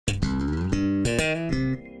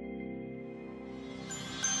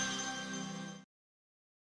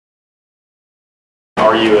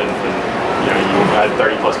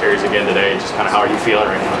plus carries again today. Just kind of how are you feeling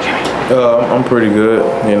right now? I'm pretty good,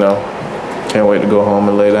 you know. Can't wait to go home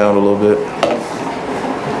and lay down a little bit.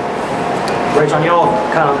 Rajion, you all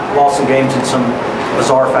kind of lost some games in some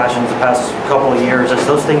bizarre fashions the past couple of years. As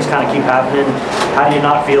those things kind of keep happening, how do you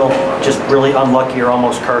not feel just really unlucky or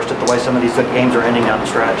almost cursed at the way some of these games are ending down the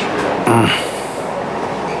stretch?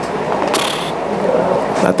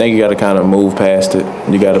 I think you got to kind of move past it.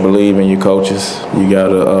 You got to believe in your coaches. You got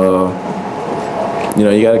to,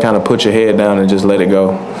 you got to kind of put your head down and just let it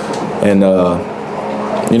go. And,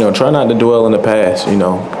 try not to dwell in the past.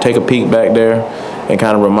 Take a peek back there and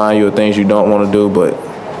kind of remind you of things you don't want to do. But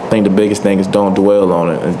I think the biggest thing is don't dwell on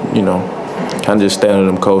it. And, kind of just stand with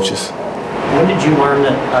them coaches. When did you learn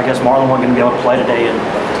that, I guess, Marlon wasn't going to be able to play today? And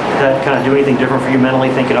did that kind of do anything different for you mentally,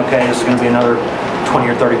 thinking, okay, this is going to be another 20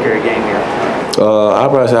 or 30 carry game here? I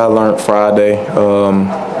probably say I learned Friday.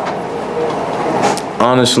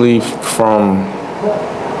 Honestly, from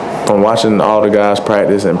watching all the guys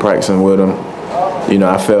practice and practicing with them,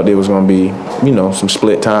 I felt it was going to be, some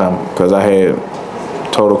split time because I had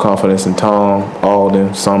total confidence in Tom, Alden,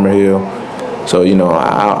 Summerhill. So,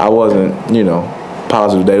 I wasn't,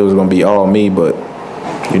 positive that it was going to be all me, but,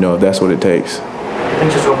 that's what it takes.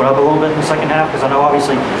 Things just open up a little bit in the second half? Because I know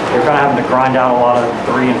obviously you're kind of having to grind out a lot of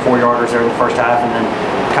 3 and 4 yarders there in the first half, and then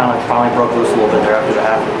kind of finally broke loose a little bit there after the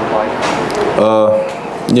half, it looked like.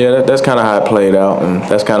 Yeah, that's kind of how it played out, and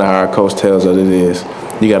that's kind of how our coach tells us it is.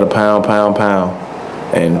 You got to pound,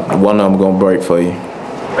 and one of them going to break for you.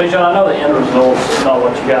 Rajion, I know the end result's not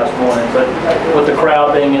what you guys wanted, but with the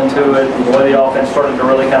crowd being into it and the way the offense started to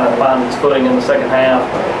really kind of find its footing in the second half,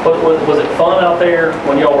 was it fun out there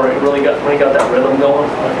when y'all really got that rhythm going?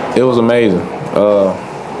 It was amazing.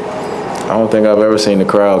 I don't think I've ever seen the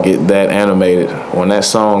crowd get that animated. When that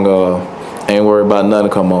song "Ain't Worried About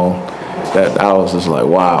Nothing" come on, I was just like,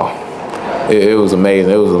 wow. It was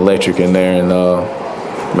amazing. It was electric in there, and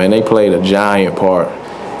man, they played a giant part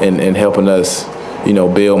in helping us,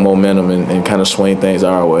 build momentum and kind of swing things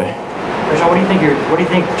our way. Rajion, what do you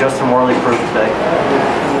think Justin Worley proved today?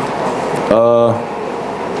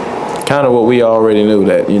 Kind of what we already knew,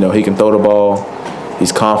 that he can throw the ball,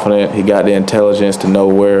 he's confident, he got the intelligence to know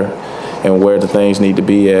where the things need to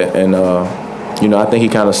be at, and I think he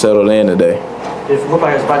kind of settled in today. It looked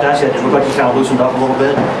like, I was about to ask you, it looked like he kind of loosened up a little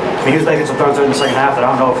bit. I mean, he was making some throws in the second half that I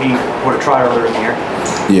don't know if he would have tried earlier in the year.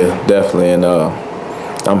 Yeah, definitely, and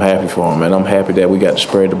I'm happy for him, and I'm happy that we got to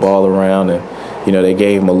spread the ball around, and they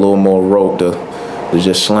gave him a little more rope to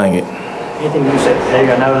just sling it. Anything you say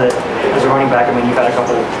today? I know that as a running back, I mean, you've had a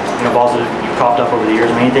couple balls that you've coughed up over the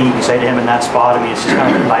years. I mean, anything you can say to him in that spot? I mean, it's just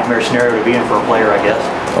kind of a nightmare scenario to be in for a player, I guess.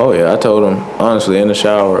 Oh yeah, I told him honestly in the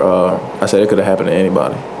shower. I said it could have happened to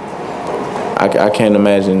anybody. I can't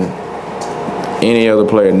imagine any other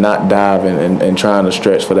player not diving and trying to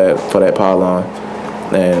stretch for that pylon.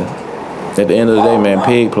 And at the end of the day, man,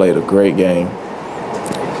 Pig played a great game.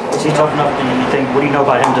 Is he tough enough, do you think? What do you know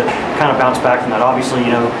about him to kind of bounce back from that? Obviously,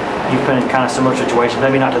 you've been in kind of similar situations,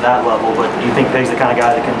 maybe not to that level, but do you think Pig's the kind of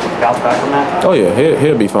guy that can bounce back from that? Oh yeah,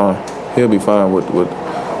 he'll be fine. He'll be fine with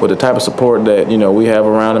the type of support that we have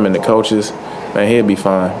around him and the coaches. Man, he'll be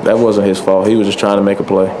fine. That wasn't his fault. He was just trying to make a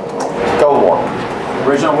play. Go on.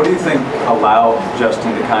 Rajion, what do you think allowed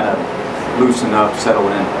Justin to kind of loosen up, settle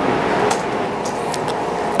in?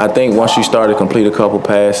 I think once you start to complete a couple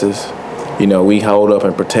passes, we hold up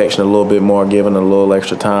in protection a little bit more, giving a little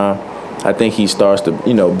extra time. I think he starts to,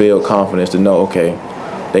 build confidence to know, okay,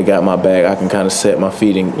 they got my back. I can kind of set my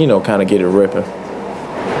feet and, kind of get it ripping.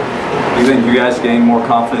 You think you guys gain more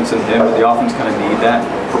confidence in him, but the offense kind of need that?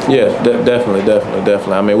 Yeah,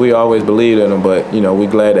 definitely. I mean, we always believed in him, but, we're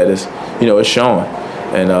glad that it's showing.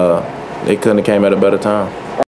 And it couldn't have came at a better time.